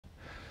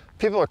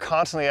People are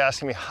constantly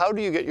asking me, how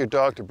do you get your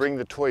dog to bring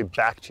the toy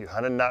back to you?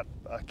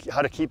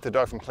 How to keep the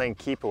dog from playing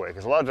keep away?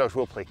 Because a lot of dogs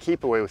will play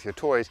keep away with your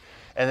toys,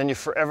 and then you're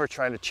forever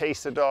trying to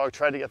chase the dog,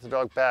 try to get the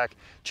dog back,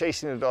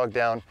 chasing the dog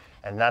down,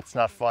 and that's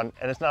not fun,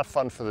 and it's not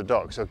fun for the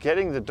dog. So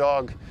getting the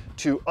dog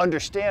to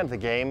understand the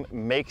game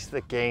makes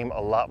the game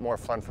a lot more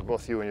fun for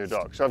both you and your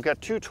dog. So I've got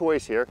two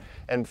toys here,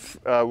 and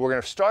we're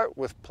gonna start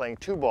with playing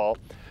two ball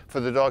for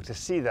the dog to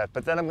see that,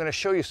 but then I'm gonna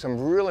show you some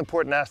real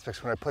important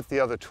aspects when I put the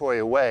other toy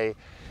away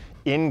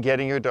in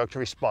getting your dog to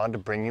respond to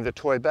bringing the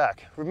toy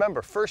back.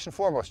 Remember, first and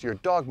foremost, your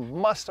dog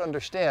must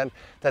understand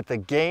that the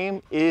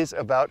game is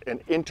about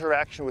an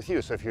interaction with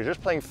you. So if you're just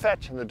playing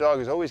fetch and the dog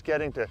is always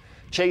getting to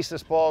chase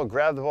this ball,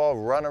 grab the ball,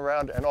 run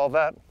around and all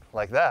that,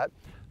 like that,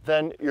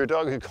 then your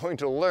dog is going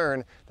to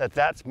learn that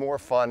that's more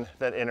fun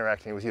than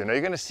interacting with you. Now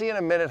you're going to see in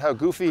a minute how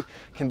Goofy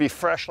can be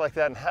fresh like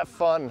that and have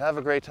fun and have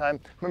a great time.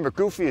 Remember,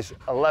 Goofy is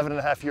 11 and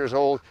a half years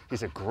old.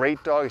 He's a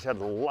great dog. He's had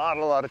a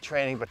lot of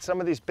training, but some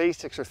of these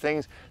basics are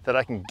things that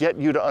I can get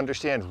you to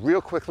understand real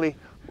quickly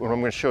what I'm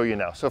going to show you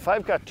now. So if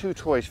I've got two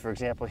toys, for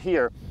example,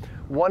 here,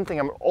 one thing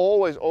I'm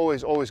always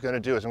going to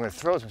do is I'm going to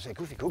throw this and say,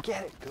 Goofy, go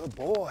get it. Good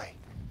boy.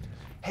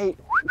 Hey,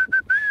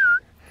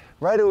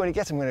 right away when he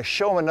gets it, I'm going to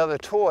show him another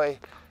toy.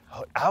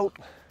 Out.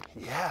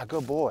 Yeah,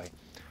 good boy.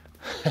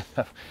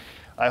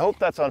 I hope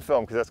that's on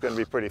film because that's going to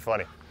be pretty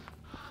funny.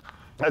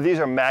 Now, these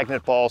are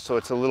magnet balls, so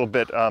it's a little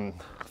bit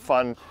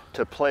fun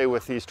to play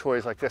with these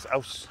toys like this.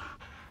 Ouse.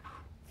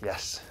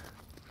 Yes.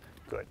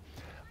 Good.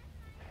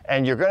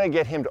 And you're going to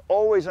get him to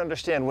always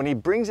understand when he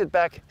brings it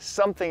back,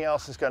 something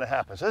else is going to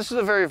happen. So this is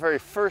the very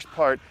first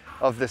part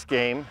of this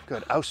game.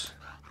 Good. Ouse.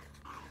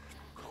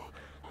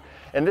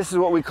 And this is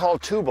what we call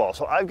two balls.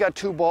 So I've got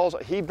two balls.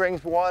 He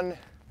brings one.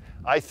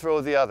 I throw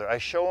the other. I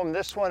show him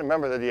this one.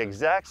 Remember, they're the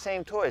exact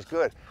same toys.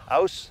 Good.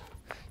 Ouse.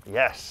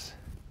 Yes.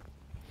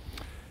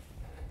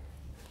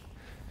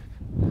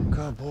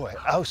 Good boy.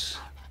 Ouse.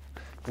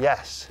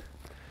 Yes.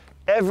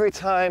 Every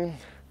time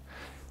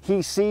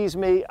he sees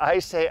me, I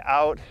say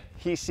out,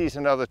 he sees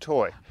another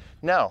toy.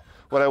 Now,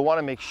 what I want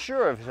to make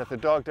sure of is that the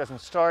dog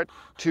doesn't start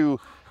to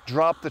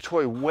drop the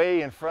toy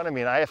way in front of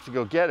me and I have to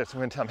go get it. So I'm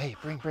going to tell him, hey,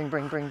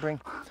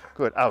 bring.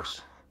 Good. Ouse.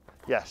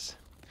 Yes.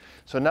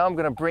 So now I'm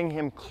going to bring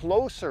him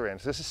closer in.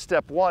 So this is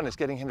step one, is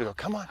getting him to go,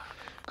 come on.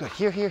 Good,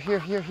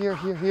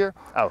 here.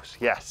 Ouse,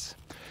 yes.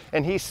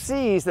 And he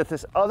sees that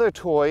this other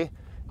toy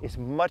is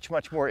much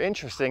more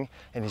interesting,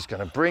 and he's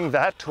going to bring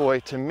that toy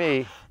to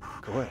me.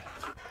 Good,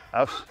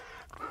 ouse.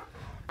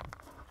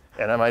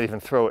 And I might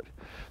even throw it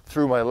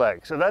through my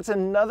leg. So that's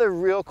another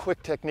real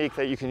quick technique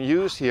that you can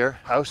use here.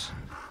 Ouse,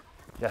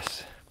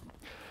 yes.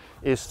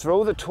 Is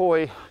throw the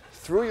toy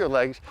through your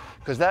legs,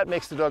 because that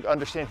makes the dog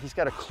understand he's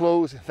got to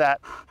close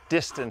that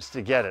distance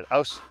to get it.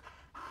 Ouse.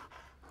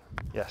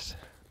 Yes.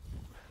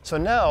 So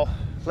now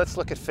let's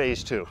look at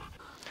phase two.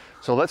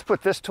 So let's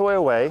put this toy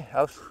away.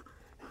 Ouse.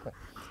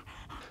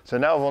 So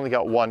now I've only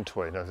got one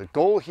toy. Now the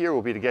goal here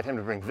will be to get him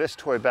to bring this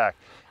toy back.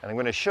 And I'm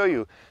going to show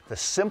you the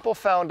simple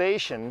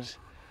foundations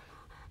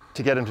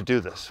to get him to do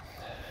this.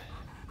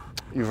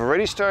 You've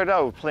already started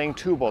out with playing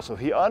two ball, so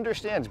he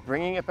understands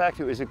bringing it back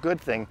to you is a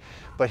good thing.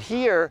 But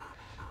here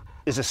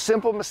is a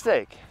simple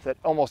mistake that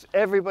almost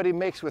everybody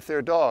makes with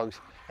their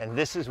dogs, and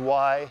this is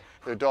why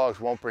their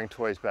dogs won't bring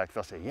toys back.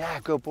 They'll say, yeah,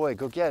 good boy,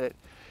 go get it.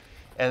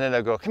 And then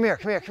they'll go, come here,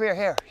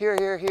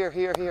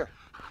 here.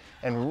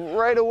 And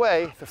right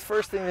away, the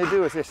first thing they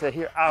do is they say,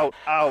 here, out,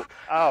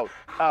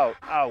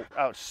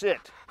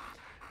 sit.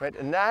 Right?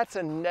 And that's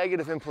a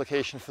negative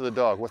implication for the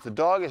dog. What the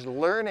dog is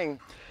learning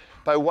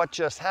by what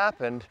just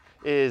happened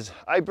is,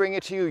 I bring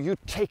it to you, you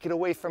take it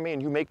away from me,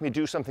 and you make me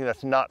do something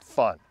that's not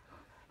fun.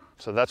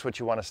 So that's what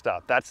you want to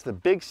stop. That's the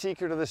big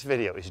secret of this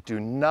video, is do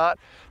not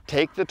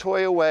take the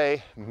toy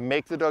away,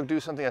 make the dog do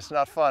something that's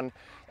not fun,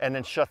 and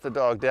then shut the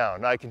dog down.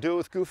 Now I can do it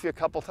with Goofy a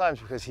couple times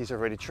because he's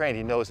already trained.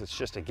 He knows it's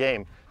just a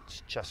game.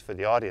 It's just for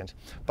the audience.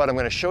 But I'm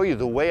going to show you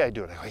the way I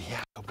do it. I go,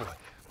 yeah, good boy,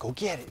 go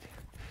get it.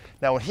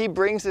 Now when he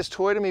brings this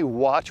toy to me,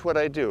 watch what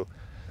I do.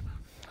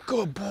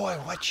 Good boy,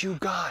 what you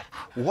got?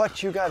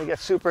 What you got? He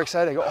gets super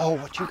excited. I go, oh,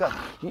 what you got?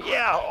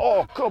 Yeah,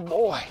 oh, good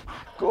boy.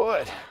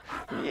 Good.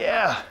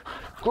 Yeah,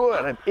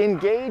 good. I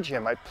engage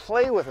him. I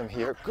play with him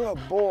here. Good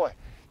boy.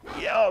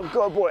 Yeah, oh,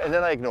 good boy. And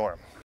then I ignore him.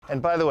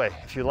 And by the way,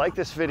 if you like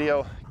this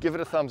video, give it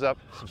a thumbs up,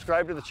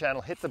 subscribe to the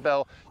channel, hit the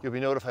bell. You'll be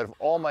notified of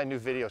all my new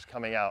videos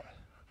coming out.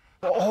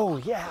 Oh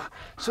yeah,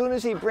 as soon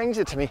as he brings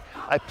it to me,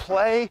 I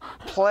play.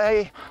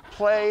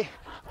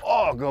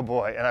 Oh, good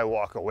boy. And I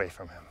walk away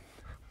from him.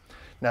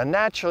 Now,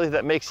 naturally,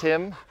 that makes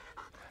him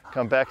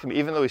come back to me,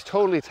 even though he's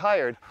totally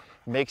tired,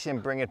 makes him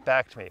bring it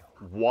back to me.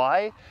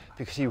 Why?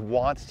 Because he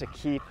wants to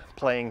keep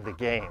playing the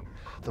game.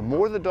 The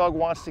more the dog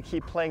wants to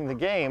keep playing the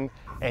game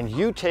and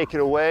you take it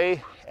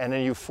away and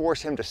then you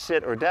force him to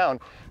sit or down,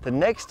 the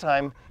next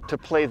time to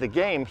play the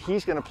game,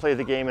 he's going to play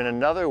the game in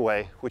another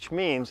way, which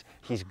means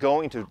he's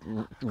going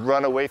to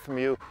run away from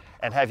you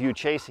and have you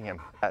chasing him.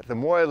 The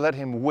more I let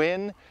him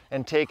win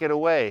and take it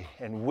away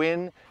and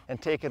win and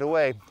take it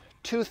away,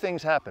 two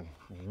things happen.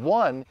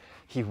 One,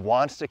 he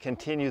wants to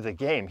continue the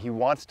game. He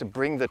wants to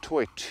bring the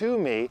toy to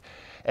me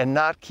and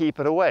not keep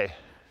it away.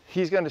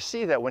 He's going to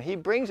see that when he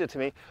brings it to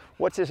me,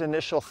 what's his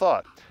initial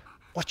thought?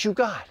 What you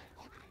got?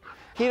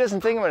 He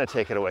doesn't think I'm going to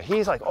take it away.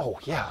 He's like, oh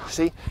yeah,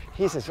 see?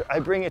 He says, I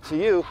bring it to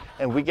you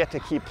and we get to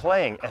keep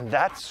playing. And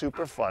that's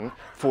super fun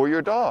for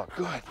your dog.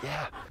 Good,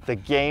 yeah. The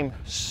game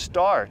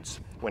starts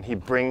when he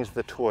brings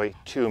the toy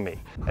to me.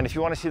 And if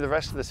you want to see the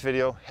rest of this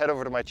video, head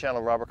over to my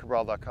channel,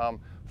 robertcabral.com,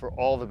 for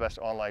all the best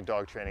online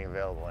dog training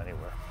available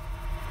anywhere.